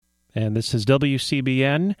And this is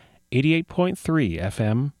WCBN 88.3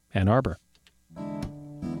 FM, Ann Arbor.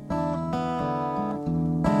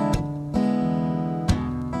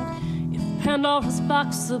 If Pandora's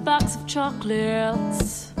box is a box of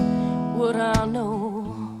chocolates, would I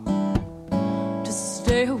know to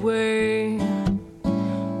stay away?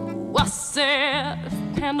 Oh, I said, if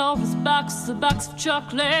Pandora's box is a box of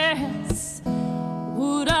chocolates,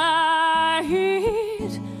 would I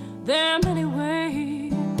eat them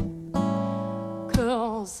anyway?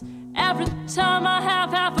 'Cause every time I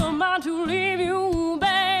have half a mind to leave you,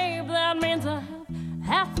 babe, that means I have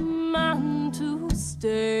half a mind to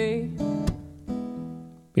stay.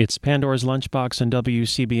 It's Pandora's Lunchbox on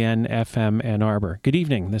WCBN FM Ann Arbor. Good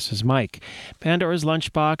evening, this is Mike. Pandora's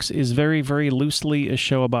Lunchbox is very, very loosely a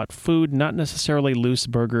show about food, not necessarily loose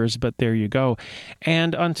burgers, but there you go.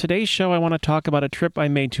 And on today's show, I want to talk about a trip I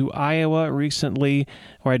made to Iowa recently,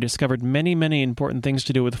 where I discovered many, many important things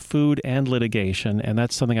to do with food and litigation, and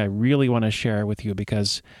that's something I really want to share with you,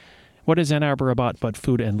 because what is Ann Arbor about but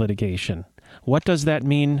food and litigation? What does that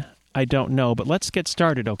mean? I don't know, but let's get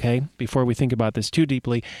started, okay? Before we think about this too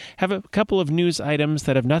deeply, have a couple of news items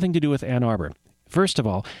that have nothing to do with Ann Arbor. First of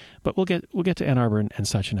all, but we'll get to Ann Arbor and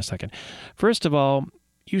such in a second. First of all,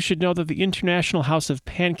 you should know that the International House of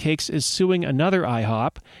Pancakes is suing another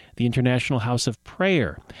IHOP, the International House of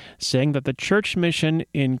Prayer, saying that the church mission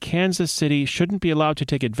in Kansas City shouldn't be allowed to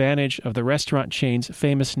take advantage of the restaurant chain's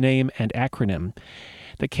famous name and acronym.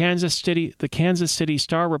 The Kansas City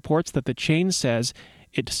Star reports that the chain says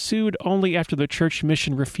it sued only after the church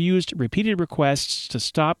mission refused repeated requests to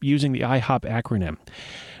stop using the IHOP acronym.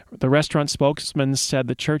 The restaurant spokesman said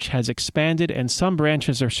the church has expanded and some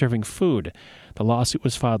branches are serving food. The lawsuit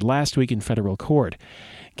was filed last week in federal court.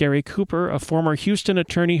 Gary Cooper, a former Houston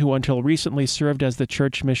attorney who until recently served as the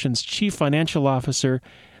church mission's chief financial officer,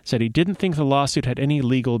 said he didn't think the lawsuit had any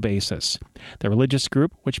legal basis. The religious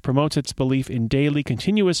group, which promotes its belief in daily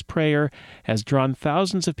continuous prayer, has drawn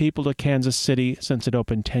thousands of people to Kansas City since it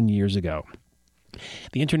opened 10 years ago.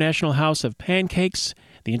 The International House of Pancakes,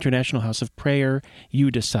 the International House of Prayer, you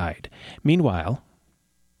decide. Meanwhile,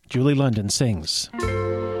 Julie London sings.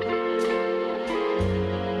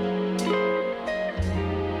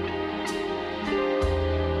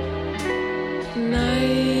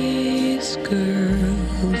 Nice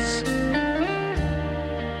girls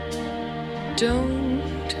don't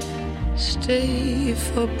stay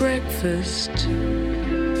for breakfast.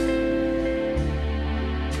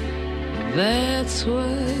 That's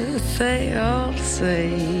what they all say.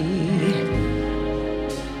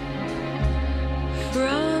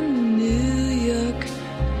 From New York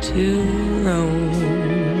to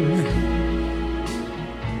Rome,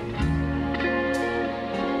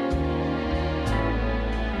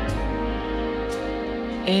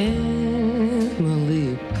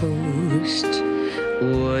 Emily Post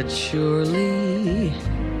would surely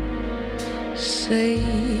say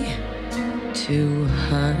to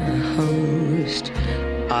her host,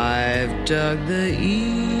 I've dug the evening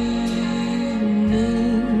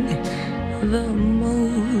the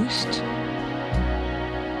most,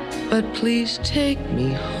 but please take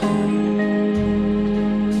me home.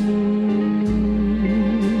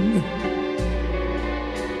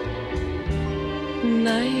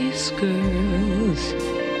 Nice girls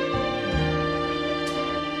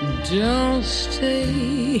don't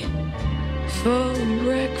stay for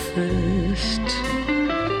breakfast,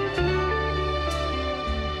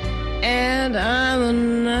 and I'm a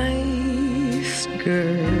nice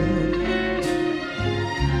girl.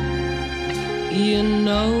 You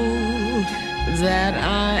know that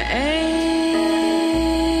I am.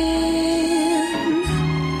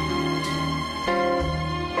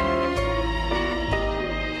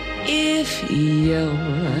 If you're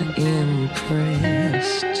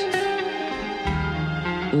impressed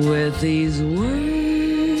with these words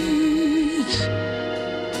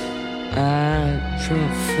I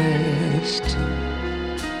professed,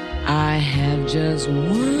 I have just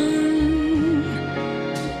one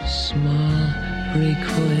small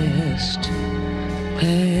request.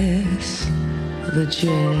 Pass the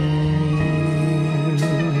jam,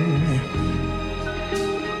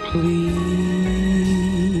 please.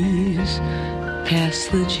 Pass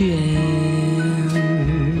the jam.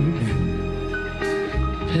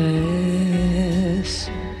 Pass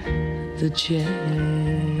the jam.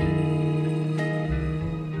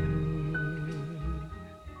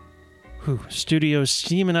 Studio's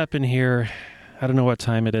steaming up in here. I don't know what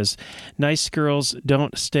time it is. Nice girls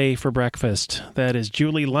don't stay for breakfast. That is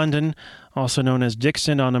Julie London, also known as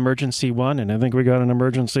Dixon on Emergency One, and I think we got an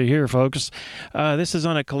emergency here, folks. This is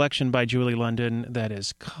on a collection by Julie London that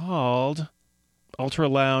is called Ultra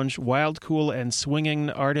Lounge, Wild, Cool, and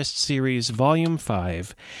Swinging Artist Series, Volume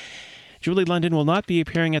 5. Julie London will not be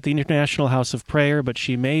appearing at the International House of Prayer, but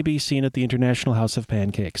she may be seen at the International House of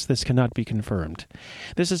Pancakes. This cannot be confirmed.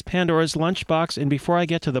 This is Pandora's Lunchbox, and before I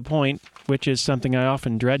get to the point, which is something I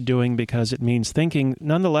often dread doing because it means thinking,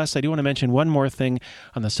 nonetheless, I do want to mention one more thing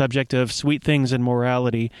on the subject of sweet things and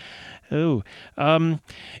morality. In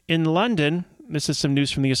London, this is some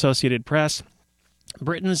news from the Associated Press,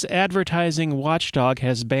 Britain's advertising watchdog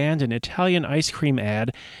has banned an Italian ice cream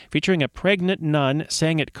ad featuring a pregnant nun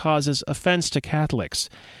saying it causes offense to Catholics.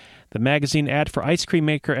 The magazine ad for ice cream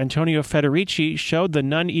maker Antonio Federici showed the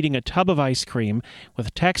nun eating a tub of ice cream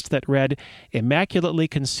with text that read, "Immaculately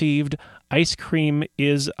conceived, ice cream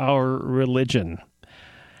is our religion."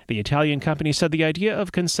 The Italian company said the idea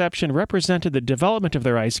of conception represented the development of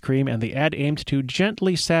their ice cream, and the ad aimed to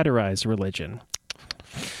gently satirize religion.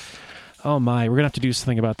 Oh my, we're going to have to do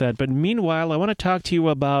something about that. But meanwhile, I want to talk to you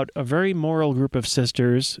about a very moral group of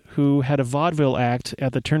sisters who had a vaudeville act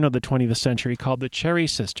at the turn of the 20th century called the Cherry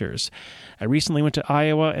Sisters. I recently went to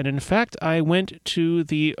Iowa, and in fact, I went to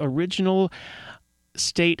the original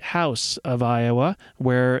state house of Iowa,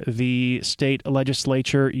 where the state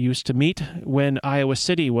legislature used to meet when Iowa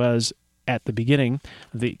City was, at the beginning,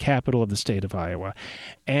 the capital of the state of Iowa.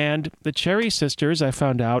 And the Cherry Sisters, I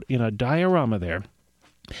found out in a diorama there,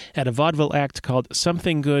 had a vaudeville act called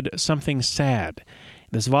Something Good, Something Sad.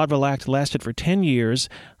 This vaudeville act lasted for 10 years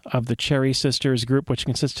of the Cherry Sisters group, which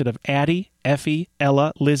consisted of Addie, Effie,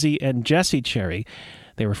 Ella, Lizzie, and Jessie Cherry.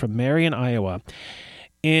 They were from Marion, Iowa.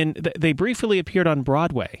 They briefly appeared on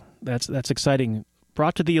Broadway. That's exciting.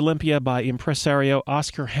 Brought to the Olympia by impresario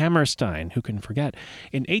Oscar Hammerstein, who can forget.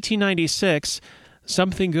 In 1896,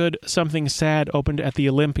 Something Good, Something Sad opened at the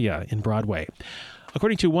Olympia in Broadway.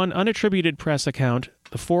 According to one unattributed press account,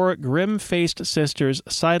 the four grim-faced sisters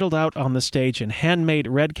sidled out on the stage in handmade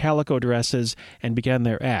red calico dresses and began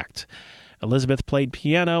their act. Elizabeth played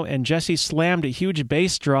piano, and Jessie slammed a huge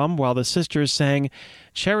bass drum while the sisters sang,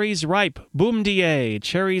 "Cherries ripe, boom-de-ay,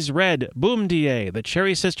 cherries red, boom-de-ay, the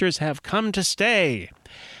Cherry Sisters have come to stay."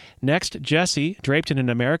 Next, Jessie, draped in an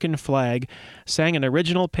American flag, sang an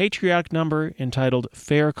original patriotic number entitled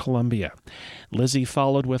Fair Columbia. Lizzie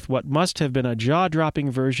followed with what must have been a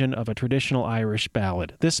jaw-dropping version of a traditional Irish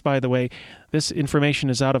ballad. This, by the way, this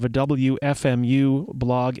information is out of a WFMU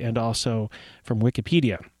blog and also from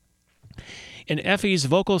Wikipedia. In Effie's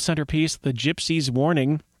vocal centerpiece, The Gypsy's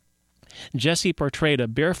Warning, Jessie portrayed a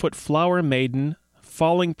barefoot flower maiden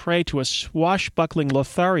falling prey to a swashbuckling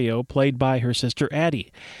Lothario played by her sister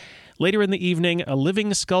Addie. Later in the evening, a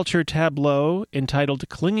living sculpture tableau entitled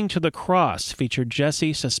Clinging to the Cross featured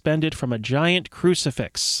Jessie suspended from a giant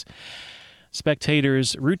crucifix.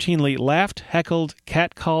 Spectators routinely laughed, heckled,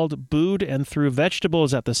 catcalled, booed, and threw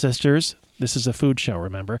vegetables at the sisters. This is a food show,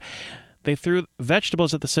 remember. They threw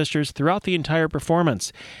vegetables at the sisters throughout the entire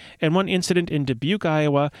performance. In one incident in Dubuque,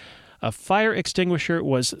 Iowa, a fire extinguisher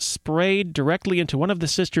was sprayed directly into one of the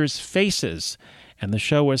sisters' faces, and the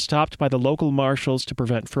show was stopped by the local marshals to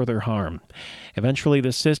prevent further harm. Eventually,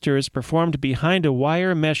 the sisters performed behind a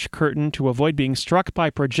wire mesh curtain to avoid being struck by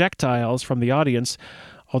projectiles from the audience,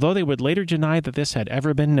 although they would later deny that this had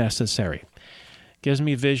ever been necessary. Gives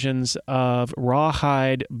me visions of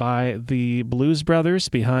Rawhide by the Blues Brothers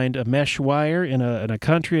behind a mesh wire in a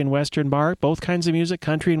country and western bar. Both kinds of music,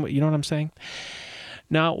 country and, you know what I'm saying?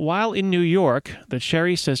 Now, while in New York, the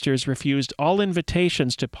Cherry Sisters refused all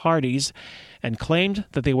invitations to parties and claimed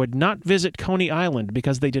that they would not visit Coney Island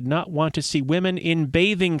because they did not want to see women in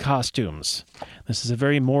bathing costumes. This is a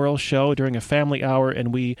very moral show during a family hour,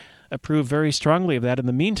 and we approve very strongly of that. In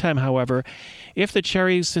the meantime, however, if the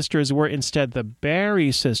Cherry Sisters were instead the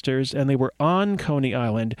Barry Sisters and they were on Coney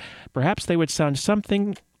Island, perhaps they would sound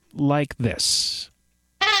something like this.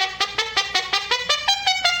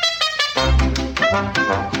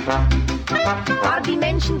 Die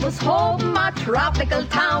Menschen, wo's hoben a tropical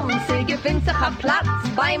town, sie gefindt sich a Platz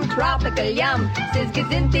beim tropical yam. Sie's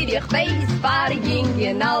gesinnt die dich weiß, war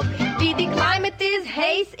Indian Alp. Wie die climate is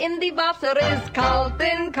heiß, in die Wasser is kalt.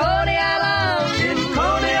 In Coney Island, in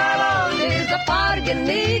Coney Island, is a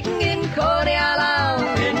Pargenegen in Coney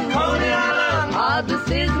Island. In Coney Island, ah,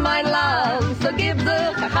 this is mein Land. So give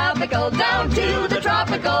the tropical down to the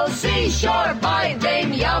tropical seashore by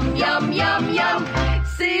them yum, yum, yum, yum.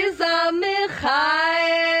 Sesame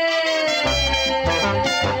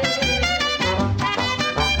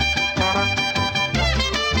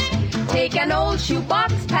Take an old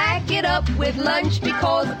shoebox, pack it up with lunch,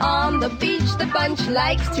 because on the beach the bunch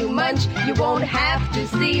likes to munch. You won't have to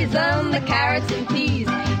season the carrots and peas.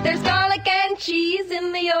 There's garlic and cheese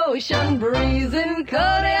in the ocean breeze in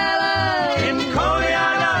Coney Island. In Coney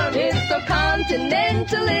Island. It's so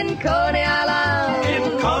continental in Coney Island.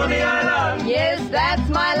 In Coney Island. Yes, that's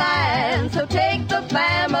my land. So take the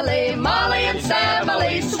family, Molly and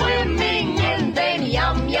Samily, swimming in then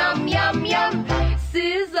yum, yum, yum, yum.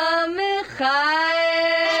 Sesame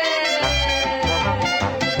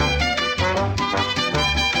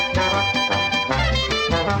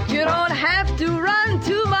You don't have to run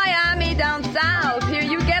to Miami down south. Here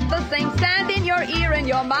you get the same sand in your ear and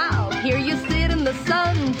your mouth. Here you sit in the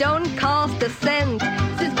sun, don't cost a cent.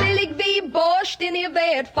 Says billig wie Borscht in ihr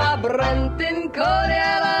Wert verbrennt in Coney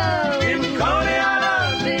Island. In Coney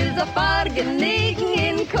Island. Says a Fargenigen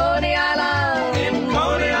in Coney Island. In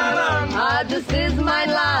Coney Island. Ah, das ist mein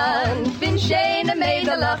Land. Bin schöne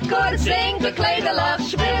Mädelach, kurz singt der Kleiderlach,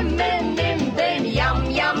 schwimmen in den Yum,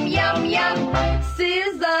 Yum, Yum, Yum.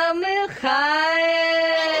 Sesame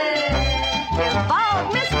Oh,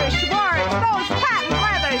 Mr. Schwartz, those patent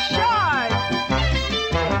leather shorts.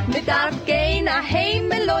 Mit darf gehen nach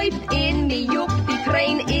Heime läuft in mi Juck. Die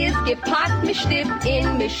Träne ist gepackt, mi stippt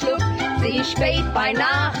in mi Schluck. Sie spät bei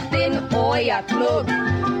Nacht in euer Club.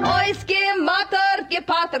 Ois gemattert,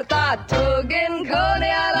 gepattert, da Tug in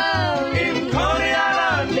Coney Island. In Coney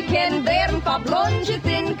Island. Wir kennen werden verblonget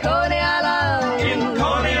in Coney Island. In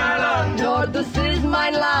Coney Island. Lord, this is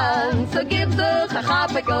mein Land. So give the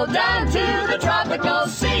tropical down to the tropical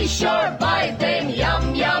seashore. By them,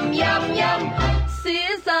 yum, yum, yum, yum.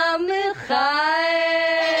 Sesame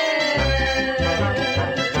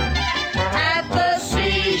at the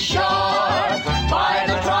seashore. By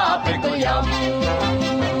the tropical yum.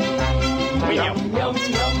 Yum, yum, yum,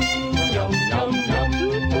 yum, yum, yum.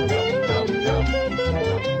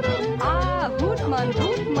 Ah, Gutmann,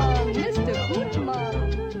 Mr. Gutmann.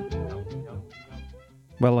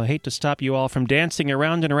 Well, I hate to stop you all from dancing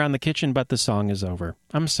around and around the kitchen, but the song is over.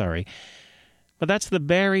 I'm sorry. But that's the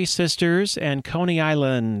Barry Sisters and Coney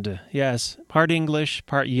Island. Yes, part English,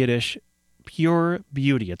 part Yiddish. Pure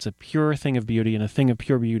beauty. It's a pure thing of beauty and a thing of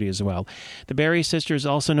pure beauty as well. The Barry Sisters,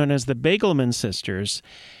 also known as the Bagelman Sisters.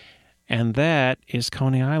 And that is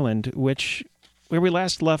Coney Island, where we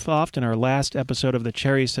last left off in our last episode of the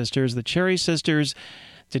Cherry Sisters. The Cherry Sisters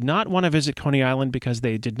did not want to visit Coney Island because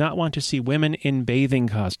they did not want to see women in bathing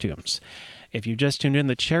costumes. If you just tuned in,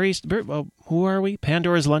 the Cherry... Well, who are we?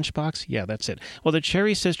 Pandora's Lunchbox? Yeah, that's it. Well, the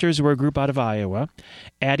Cherry Sisters were a group out of Iowa.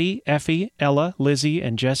 Addie, Effie, Ella, Lizzie,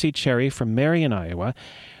 and Jessie Cherry from Marion, Iowa.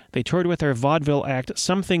 They toured with their vaudeville act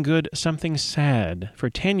Something Good, Something Sad. For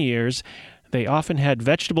 10 years, they often had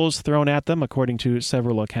vegetables thrown at them, according to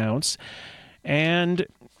several accounts. And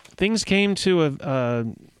things came to a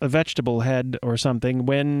vegetable head or something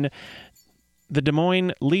when the Des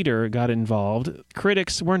Moines Leader got involved.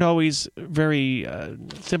 Critics weren't always very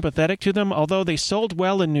sympathetic to them, although they sold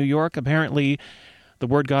well in New York. Apparently, the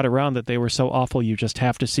word got around that they were so awful you just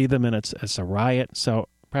have to see them, and it's a riot, so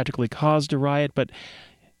practically caused a riot. But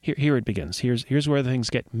here it begins. Here's where things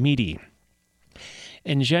get meaty.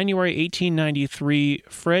 In January 1893,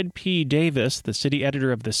 Fred P. Davis, the city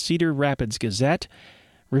editor of the Cedar Rapids Gazette,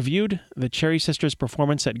 reviewed the Cherry Sisters'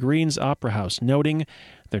 performance at Green's Opera House, noting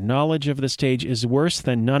their knowledge of the stage is worse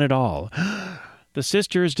than none at all. The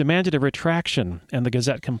sisters demanded a retraction, and the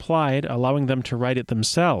Gazette complied, allowing them to write it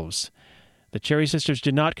themselves. The Cherry Sisters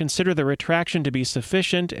did not consider the retraction to be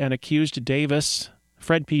sufficient and accused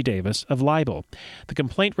Fred P. Davis, of libel. The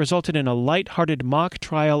complaint resulted in a light-hearted mock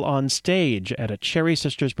trial on stage at a Cherry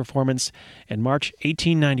Sisters performance in March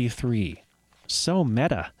 1893. So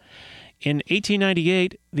meta. In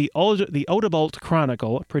 1898, the Odebolt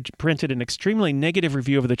Chronicle printed an extremely negative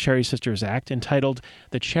review of the Cherry Sisters act entitled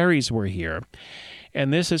 "The Cherries Were Here,"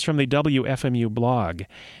 and this is from the WFMU blog.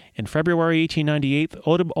 In February 1898,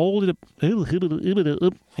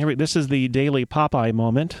 this is the daily Popeye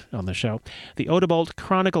moment on the show. The Odebolt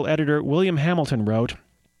Chronicle editor William Hamilton wrote,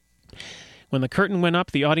 "When the curtain went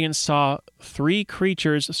up, the audience saw 3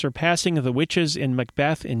 creatures surpassing the witches in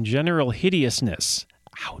Macbeth in general hideousness."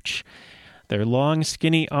 Ouch. Their long,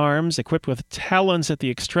 skinny arms, equipped with talons at the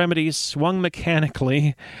extremities, swung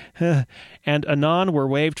mechanically, and anon were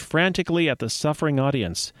waved frantically at the suffering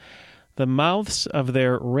audience. The mouths of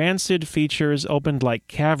their rancid features opened like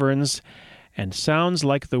caverns, and sounds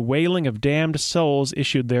like the wailing of damned souls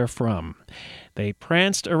issued therefrom. They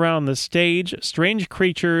pranced around the stage, strange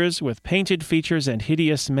creatures with painted features and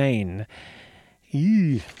hideous mane.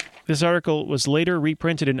 Ew. This article was later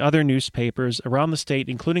reprinted in other newspapers around the state,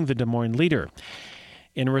 including the Des Moines Leader.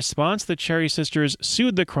 In response, the Cherry Sisters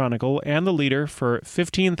sued the Chronicle and the Leader for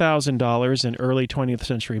 $15,000 in early 20th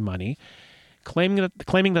century money.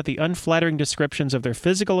 claiming that the unflattering descriptions of their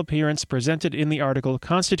physical appearance presented in the article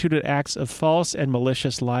constituted acts of false and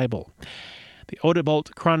malicious libel. The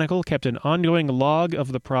Odebolt Chronicle kept an ongoing log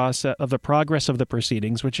of the progress of the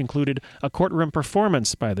proceedings, which included a courtroom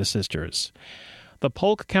performance by the sisters. The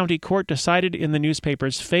Polk County Court decided in the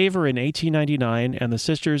newspaper's favor in 1899, and the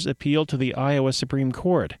sisters appealed to the Iowa Supreme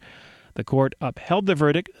Court. The court upheld the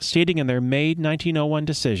verdict, stating in their May 1901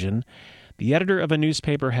 decision, "The editor of a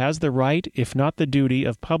newspaper has the right, if not the duty,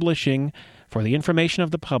 of publishing, for the information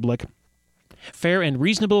of the public, fair and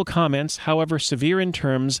reasonable comments, however severe in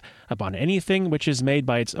terms, upon anything which is made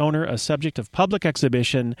by its owner a subject of public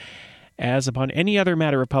exhibition, as upon any other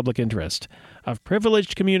matter of public interest, of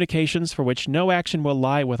privileged communications for which no action will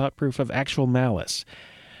lie without proof of actual malice.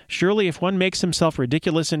 Surely if one makes himself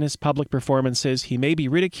ridiculous in his public performances, he may be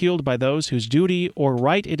ridiculed by those whose duty or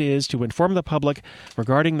right it is to inform the public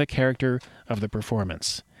regarding the character of the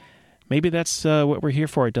performance." Maybe that's what we're here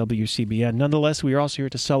for at WCBN. Nonetheless, we are also here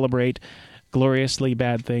to celebrate gloriously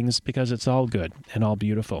bad things because it's all good and all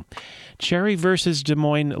beautiful. Cherry versus Des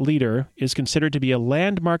Moines Leader is considered to be a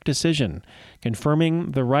landmark decision,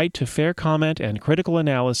 confirming the right to fair comment and critical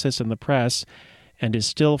analysis in the press, and is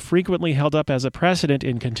still frequently held up as a precedent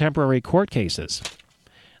in contemporary court cases.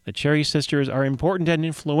 The Cherry sisters are important and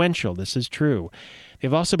influential, this is true.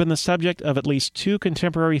 They've also been the subject of at least 2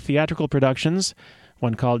 contemporary theatrical productions,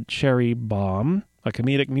 one called Cherry Bomb, a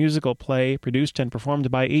comedic musical play produced and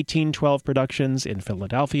performed by 1812 Productions in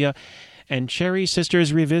Philadelphia, and Cherry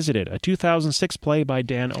Sisters Revisited, a 2006 play by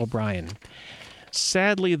Dan O'Brien.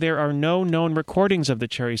 Sadly, there are no known recordings of the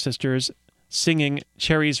Cherry Sisters singing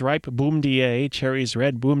Cherry's Ripe Boom Da, Cherry's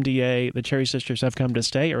Red Boom Da, the Cherry Sisters Have Come to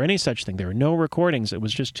Stay, or any such thing. There are no recordings. It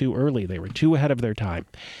was just too early. They were too ahead of their time.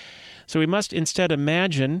 So we must instead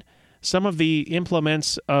imagine some of the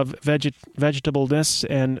implements of vegetableness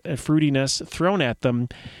and fruitiness thrown at them,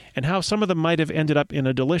 and how some of them might have ended up in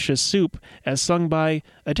a delicious soup as sung by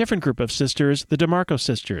a different group of sisters, the DeMarco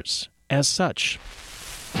Sisters, as such.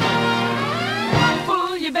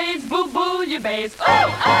 Bouillabaisse, boo bouillabaisse, oh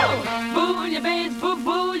oh! Bouillabaisse, boo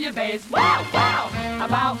bouillabaisse, wow wow!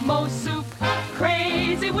 About most soup,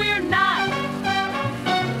 crazy we're not,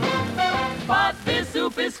 but this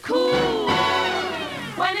soup is cool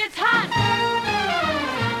when it's hot.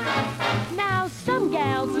 Now some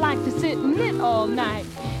gals like to sit and knit all night,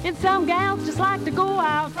 and some gals just like to go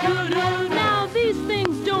out. Now these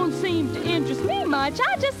things don't seem to interest me much.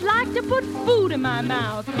 I just like to put food in my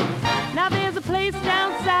mouth. Now there's a place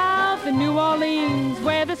down south in New Orleans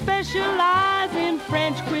where they specialize in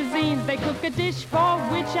French cuisines. They cook a dish for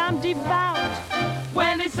which I'm devout.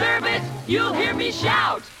 When they serve it, you'll hear me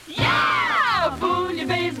shout, yeah!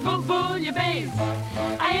 Bouillabaisse, bouillabaisse.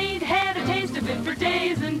 I ain't had a taste of it for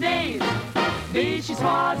days and days.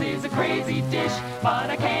 Vichyssoise is a crazy dish, but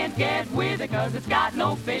I can't get with it 'cause it's got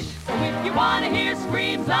no fish. So if you want to hear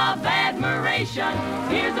screams of admiration,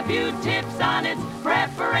 here's a few tips on its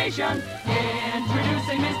preparation.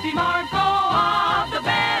 Introducing Miss DeMarco of the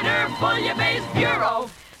Better Bouillabaisse Bureau.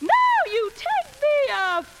 Now you take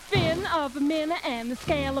the fin of a minnow and the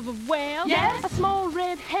scale of a whale. Yes. A small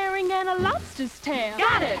red herring and a lobster's tail.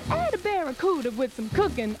 Got it. Add a barracuda with some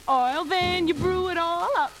cooking oil. Then you brew it all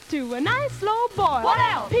up to a nice slow boil. What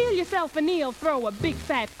else? Peel yourself an eel, throw a big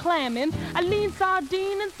fat clam in, a lean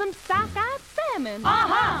sardine and some sockeye salmon.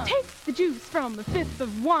 Uh-huh. Take the juice from a fifth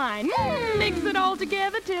of wine. Mix it all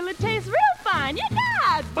together till it tastes real fine. You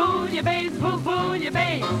got bouillabaisse,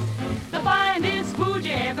 bouillabaisse. The finest food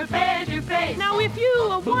you ever fed your face. Now if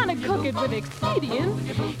you want to cook it with expedience,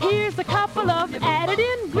 here's a couple of added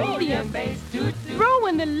ingredients. Throw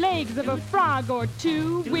in the legs of a frog or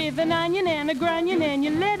two with an onion and a grunion and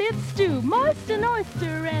you let it stew. Moist an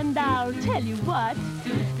oyster and I'll tell you what,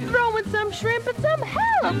 throw in some shrimp and some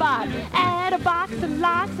halibut. Add a box of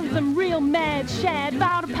lox and some real mad shad.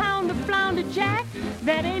 About a pound of flounder jack,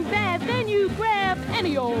 that ain't bad. Then you grab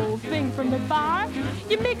any old thing from the bar.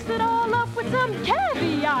 You mix it all up with some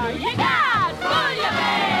caviar. You got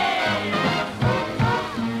bouillabaisse!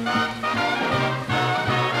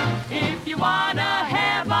 If you wanna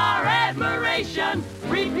have our admiration,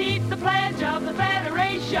 repeat the pledge of the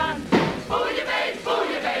Federation. Bouillabaisse,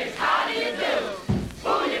 bouillabaisse, how do you do?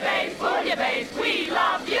 Bouillabaisse, bouillabaisse, we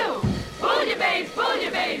love you. Bouillabaisse,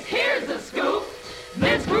 bouillabaisse, here's the scoop.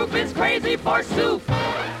 This group is crazy for soup.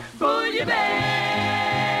 Bouillabaisse,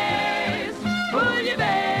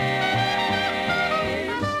 bouillabaisse.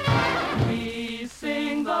 We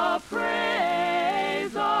sing the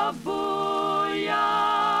praise of bouillabaisse.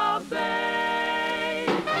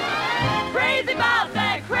 Crazy about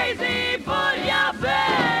that crazy bouillabaisse.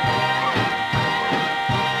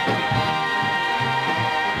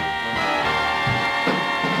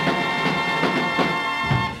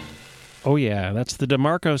 Oh, yeah, that's the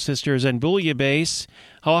DeMarco sisters and Bouillabaisse.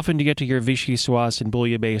 How often do you get to hear Vichyssoise and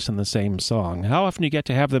Bouillabaisse in the same song? How often do you get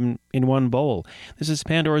to have them in one bowl? This is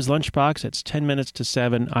Pandora's Lunchbox. It's 10 minutes to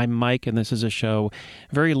 7. I'm Mike, and this is a show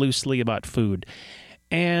very loosely about food.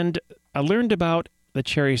 And I learned about the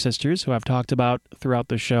Cherry Sisters, who I've talked about throughout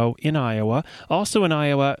the show, in Iowa. Also in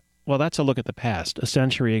Iowa, well, that's a look at the past, a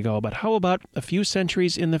century ago. But how about a few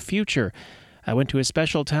centuries in the future? I went to a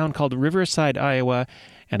special town called Riverside, Iowa,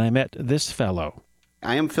 and I met this fellow.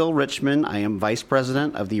 I am Phil Richmond. I am Vice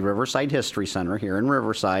President of the Riverside History Center here in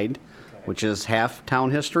Riverside, which is half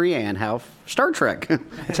town history and half Star Trek.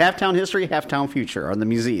 It's half town history, half town future on the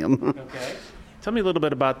museum. Okay. Tell me a little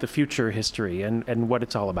bit about the future history and what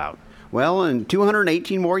it's all about. Well, in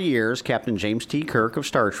 218 more years, Captain James T. Kirk of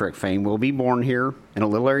Star Trek fame will be born here in a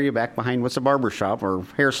little area back behind what's a barbershop or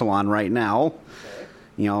hair salon right now. Okay.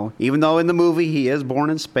 You know, even though in the movie he is born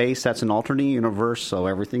in space, that's an alternate universe, so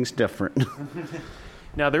everything's different.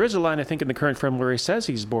 Now, there is a line, I think, in the current film where he says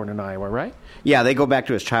he's born in Iowa, right? Yeah, they go back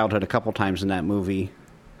to his childhood a couple times in that movie.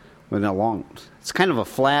 It's kind of a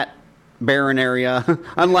flat, barren area,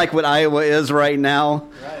 unlike what Iowa is right now.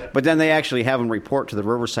 Right. But then they actually have him report to the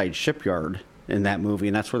Riverside shipyard in that movie,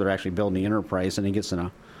 and that's where they're actually building the Enterprise, and he gets in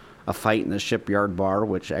a fight in the shipyard bar,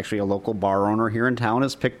 which actually a local bar owner here in town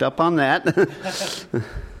has picked up on that.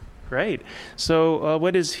 Great. So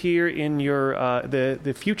what is here in your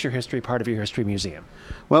the future history part of your history museum?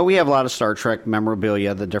 Well, we have a lot of Star Trek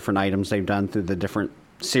memorabilia, the different items they've done through the different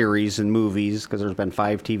series and movies, because there's been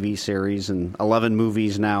 5 TV series and 11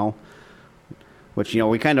 movies now, which,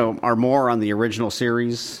 we kind of are more on the original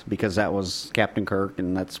series because that was Captain Kirk,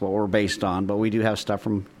 and that's what we're based on. But we do have stuff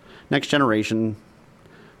from Next Generation,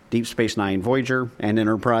 Deep Space Nine, Voyager, and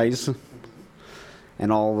Enterprise,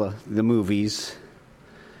 and all the movies.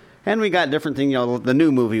 And we got different things. The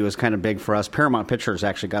new movie was kind of big for us. Paramount Pictures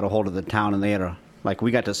actually got a hold of the town, and they had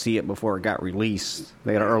we got to see it before it got released.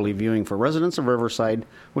 They had an early viewing for residents of Riverside,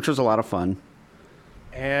 which was a lot of fun.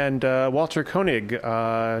 And Walter Koenig,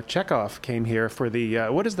 Chekhov, came here for the,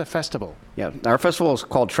 what is the festival? Yeah, our festival is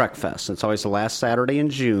called Trek Fest. It's always the last Saturday in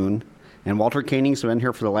June, and Walter Koenig's been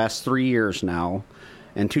here for the last 3 years now.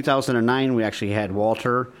 In 2009, we actually had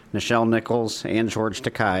Walter, Nichelle Nichols, and George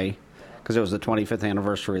Takei, because it was the 25th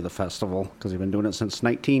anniversary of the festival, because they've been doing it since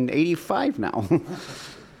 1985 now.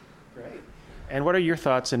 Great. And what are your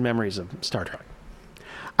thoughts and memories of Star Trek?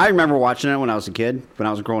 I remember watching it when I was a kid. When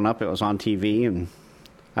I was growing up, it was on TV, and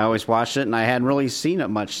I always watched it, and I hadn't really seen it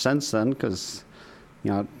much since then, because,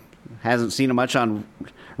 hasn't seen it much on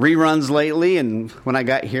reruns lately, and when I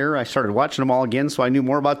got here, I started watching them all again, so I knew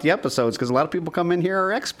more about the episodes, because a lot of people come in here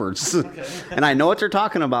are experts, okay. And I know what they're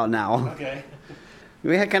talking about now. Okay.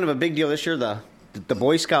 We had kind of a big deal this year. The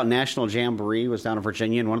Boy Scout National Jamboree was down in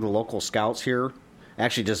Virginia, and one of the local scouts here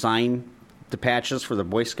actually designed the patches for the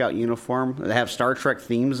Boy Scout uniform. They have Star Trek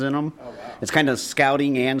themes in them. Oh, wow. It's kind of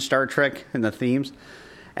scouting and Star Trek in the themes.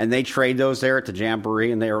 And they trade those there at the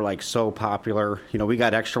Jamboree, and they were so popular. We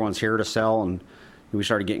got extra ones here to sell, and we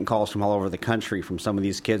started getting calls from all over the country from some of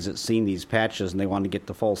these kids that seen these patches, and they wanted to get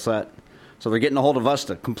the full set. So they're getting a hold of us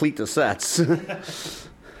to complete the sets.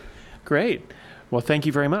 Great. Well, thank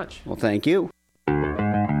you very much. Well, thank you.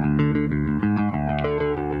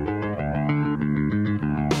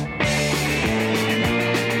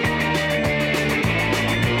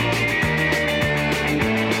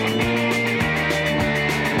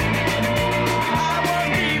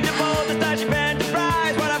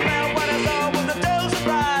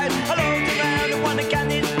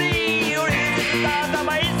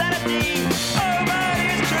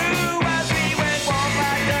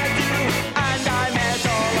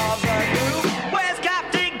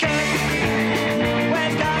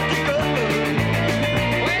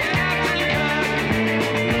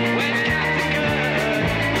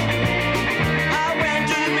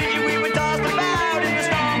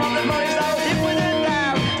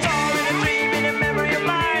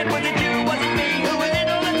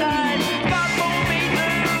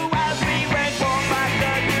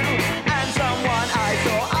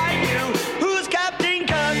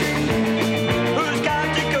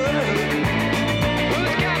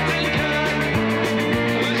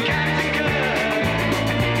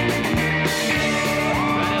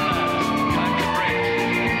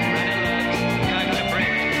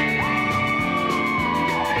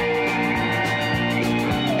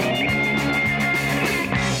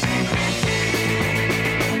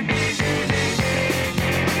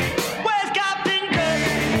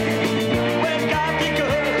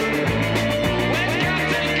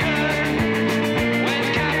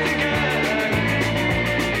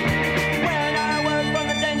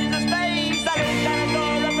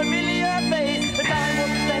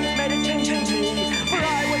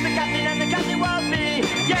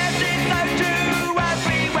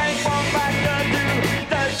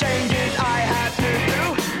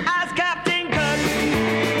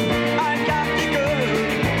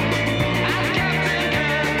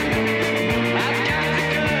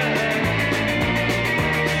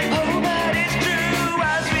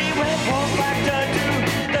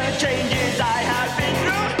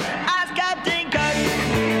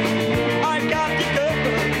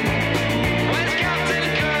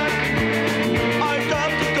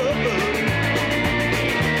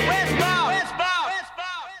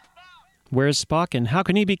 Where's Spock, and how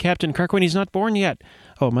can he be Captain Kirk when he's not born yet?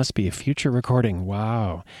 Oh, it must be a future recording.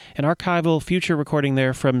 Wow. An archival future recording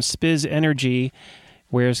there from Spiz Energy,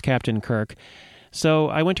 Where's Captain Kirk? So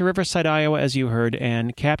I went to Riverside, Iowa, as you heard,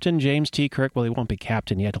 and Captain James T. Kirk, well, he won't be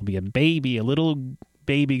captain yet. He'll be a baby, a little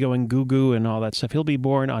baby going goo-goo and all that stuff. He'll be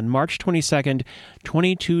born on March 22nd,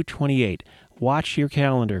 2228. Watch your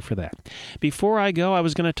calendar for that. Before I go, I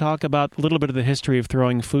was going to talk about a little bit of the history of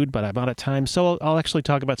throwing food, but I'm out of time, so I'll actually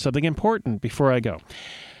talk about something important before I go.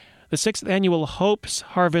 The 6th Annual Hope's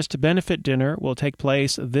Harvest Benefit Dinner will take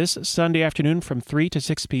place this Sunday afternoon from 3 to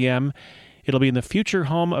 6 p.m. It'll be in the future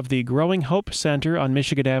home of the Growing Hope Center on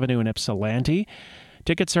Michigan Avenue in Ypsilanti.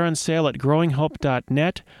 Tickets are on sale at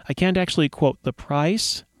growinghope.net. I can't actually quote the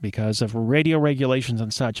price because of radio regulations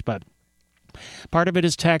and such, but part of it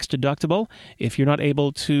is tax deductible. If you're not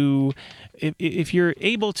able to, if you're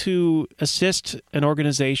able to assist an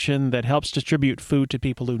organization that helps distribute food to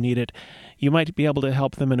people who need it, you might be able to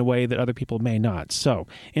help them in a way that other people may not. So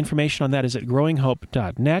information on that is at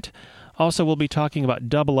growinghope.net. Also, we'll be talking about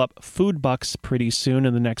Double Up Food Bucks pretty soon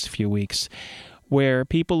in the next few weeks, where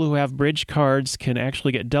people who have bridge cards can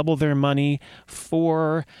actually get double their money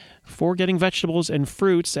for getting vegetables and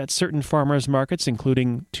fruits at certain farmers markets,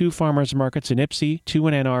 including 2 farmers markets in Ypsi, 2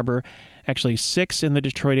 in Ann Arbor, actually 6 in the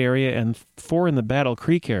Detroit area, and 4 in the Battle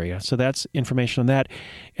Creek area. So that's information on that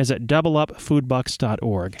is at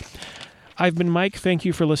doubleupfoodbucks.org. I've been Mike. Thank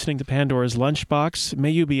you for listening to Pandora's Lunchbox. May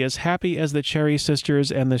you be as happy as the Cherry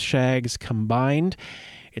Sisters and the Shags combined.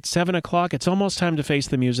 It's 7 o'clock. It's almost time to face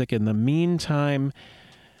the music. In the meantime,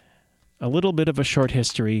 a little bit of a short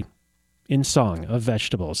history in song of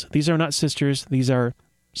vegetables. These are not sisters. These are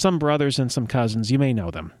some brothers and some cousins. You may know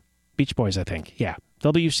them. Beach Boys, I think. Yeah.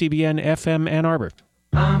 WCBN FM Ann Arbor.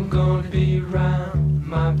 I'm gonna be around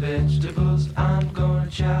my vegetables. I'm gonna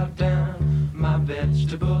chow down my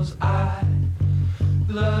vegetables. I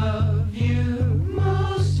love you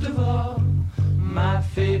most of all. My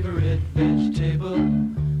favorite vegetable.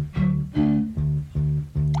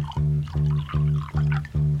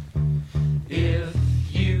 If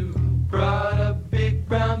you brought a big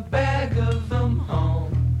brown bag of them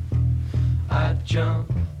home, I'd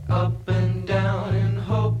jump up and down and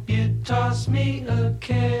hope you'd toss me a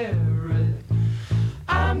carrot.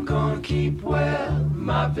 I'm gonna keep well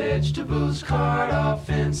my vegetables, cart off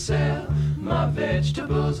and sell my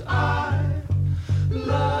vegetables. I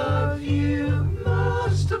love you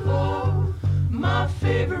most of all, my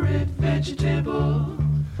favorite vegetable.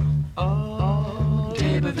 Oh,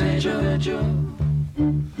 table vegetable.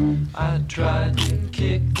 I tried to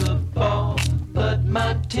kick the ball, but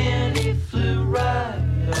my tenny flew right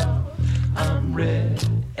off. I'm red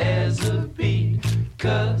as a beet,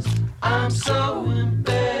 'cause I'm so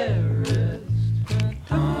embarrassed.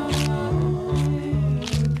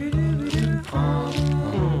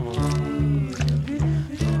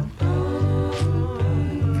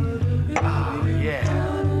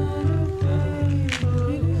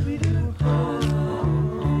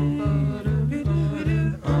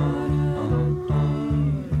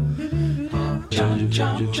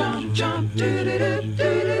 Jump, jump, jump,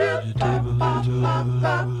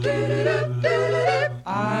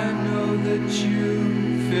 I know that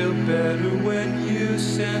you feel better when you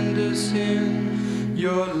send us in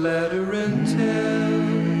your letter and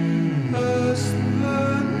tell us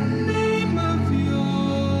the name of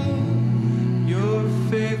your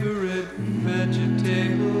favorite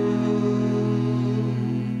vegetable.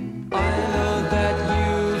 I know that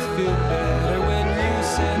you feel better when you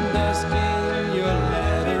send us in your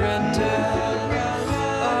letter and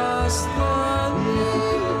tell us the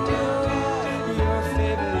name of your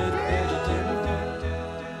favorite vegetable.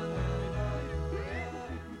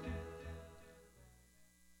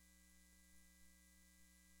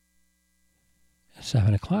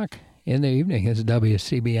 7 o'clock in the evening is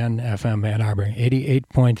WCBN FM Ann Arbor,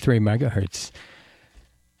 88.3 megahertz.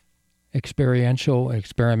 Experimental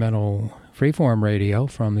freeform radio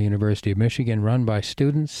from the University of Michigan, run by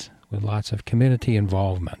students with lots of community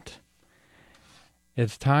involvement.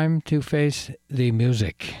 It's time to face the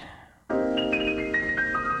music.